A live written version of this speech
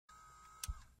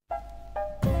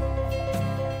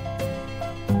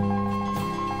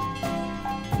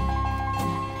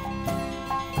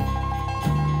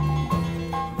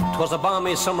'Twas a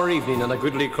balmy summer evening, and a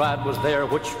goodly crowd was there,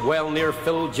 which well near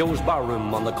filled Joe's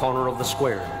barroom on the corner of the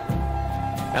square.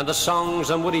 And the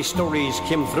songs and witty stories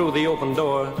came through the open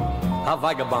door. A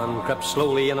vagabond crept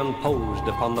slowly in and posed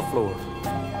upon the floor.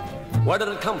 Where did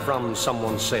it come from,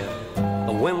 someone said.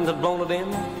 The wind had blown it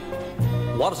in.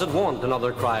 What does it want,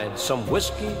 another cried. Some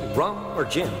whiskey, rum, or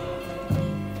gin?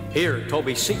 Here,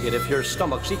 Toby, see it if your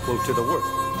stomach's equal to the work.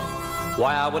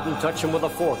 Why, I wouldn't touch him with a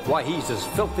fork. Why, he's as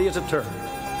filthy as a Turk.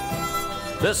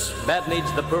 This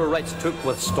badinage the poor wretch took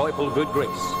with stoical good grace.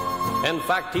 In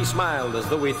fact, he smiled as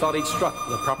though he thought he'd struck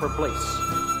the proper place.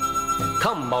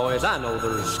 Come, boys, I know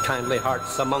there's kindly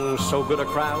hearts among so good a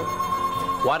crowd.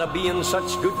 Why, to be in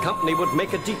such good company would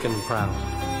make a deacon proud.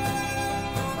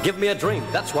 Give me a drink,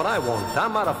 that's what I want.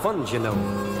 I'm out of funds, you know.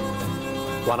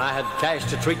 When I had cash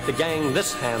to treat the gang,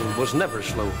 this hand was never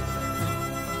slow.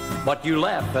 But you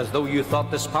laugh as though you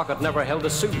thought this pocket never held a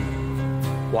sou.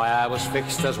 Why, I was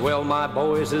fixed as well, my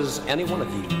boys, as any one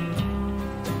of you.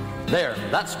 There,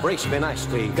 that's braced me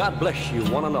nicely. God bless you,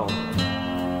 one and all.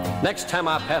 Next time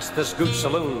I pass this good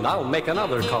saloon, I'll make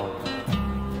another call.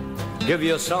 Give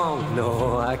you a song?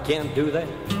 No, I can't do that.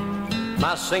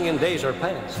 My singing days are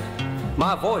past.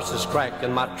 My voice is cracked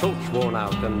and my throat's worn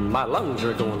out and my lungs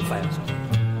are going fast.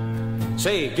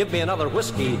 Say, give me another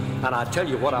whiskey and I tell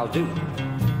you what I'll do.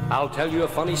 I'll tell you a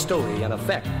funny story, and a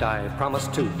fact I promise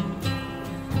to.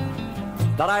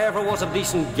 That I ever was a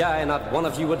decent guy, not one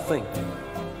of you would think.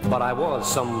 But I was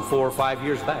some 4 or 5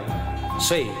 years back.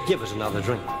 Say, give us another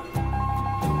drink.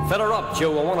 Fill her up,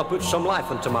 Joe, I want to put some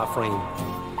life into my frame.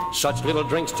 Such little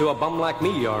drinks to a bum like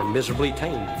me are miserably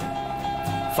tame.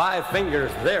 5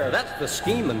 fingers, there, that's the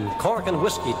scheme, and cork and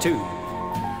whiskey too.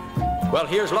 Well,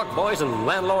 here's luck, boys, and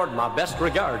landlord, my best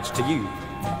regards to you.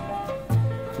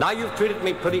 Now you've treated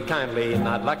me pretty kindly, and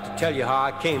I'd like to tell you how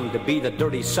I came to be the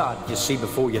dirty sod you see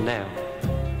before you now.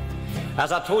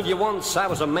 As I told you once, I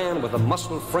was a man with a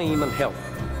muscle frame and health.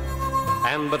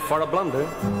 And but for a blunder,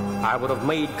 I would have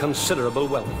made considerable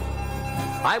wealth.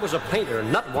 I was a painter,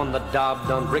 not one that daubed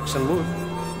on bricks and wood,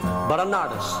 but an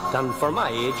artist, and for my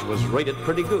age was rated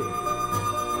pretty good.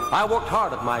 I worked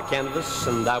hard at my canvas,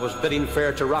 and I was bidding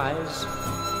fair to rise,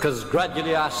 'cause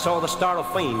gradually I saw the star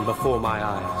of fame before my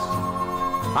eyes.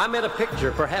 I made a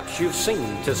picture perhaps you've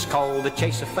seen, 'tis called The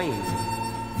Chase of Fame.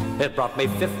 It brought me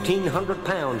 1,500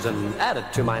 pounds and added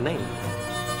to my name.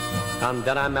 And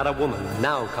then I met a woman,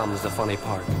 now comes the funny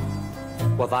part,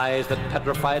 with eyes that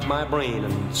petrified my brain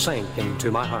and sank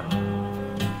into my heart.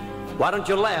 Why don't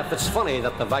you laugh? It's funny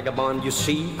that the vagabond you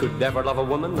see could ever love a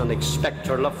woman and expect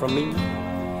her love from me.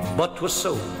 But 'twas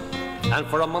so, and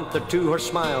for a month or two her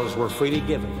smiles were freely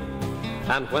given.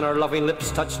 And when her loving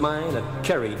lips touched mine, it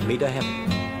carried me to heaven.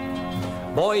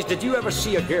 Boys, did you ever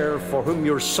see a girl for whom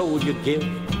your soul you'd give?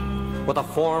 With a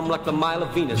form like the Mile of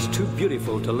Venus, too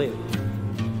beautiful to live.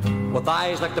 With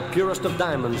eyes like the purest of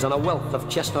diamonds and a wealth of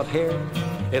chestnut hair?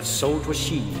 If so, 'twas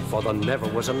she, for there never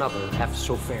was another half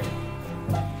so fair.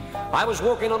 I was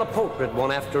working on a portrait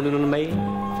one afternoon in May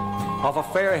of a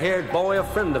fair-haired boy, a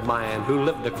friend of mine, who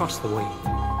lived across the way.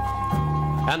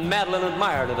 And Madeline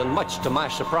admired it, and much to my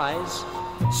surprise,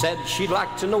 said she'd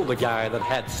like to know the guy that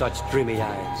had such dreamy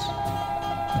eyes.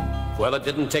 Well, it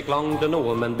didn't take long to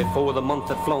know him, and before the month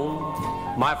had flown,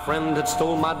 my friend had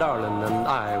stole my darling, and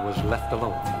I was left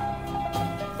alone.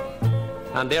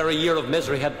 And ere a year of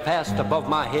misery had passed above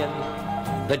my head,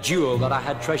 the jewel that I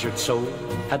had treasured so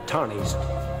had tarnished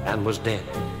and was dead.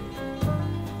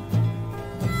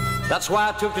 That's why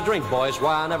I took to drink, boys,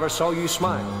 why I never saw you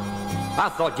smile. I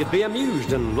thought you'd be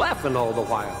amused and laughing all the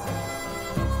while.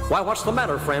 Why, what's the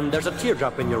matter, friend? There's a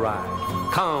teardrop in your eye.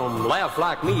 Come, laugh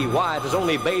like me. Why, it is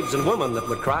only babes and women that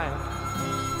would cry.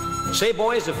 Say,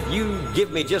 boys, if you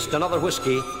give me just another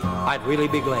whiskey, I'd really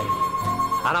be glad.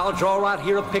 And I'll draw right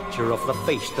here a picture of the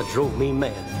face that drove me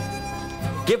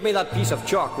mad. Give me that piece of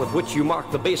chalk with which you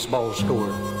mark the baseball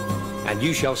score, and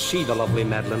you shall see the lovely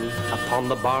Madeline upon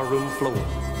the barroom floor.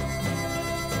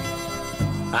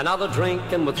 Another drink,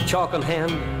 and with chalk in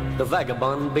hand, the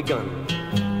vagabond begun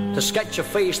to sketch a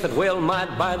face that well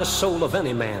might buy the soul of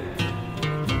any man.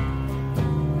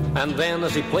 And then,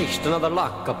 as he placed another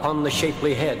lock upon the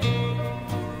shapely head,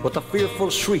 with a fearful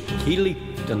shriek he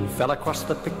leaped and fell across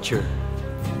the picture,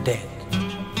 dead.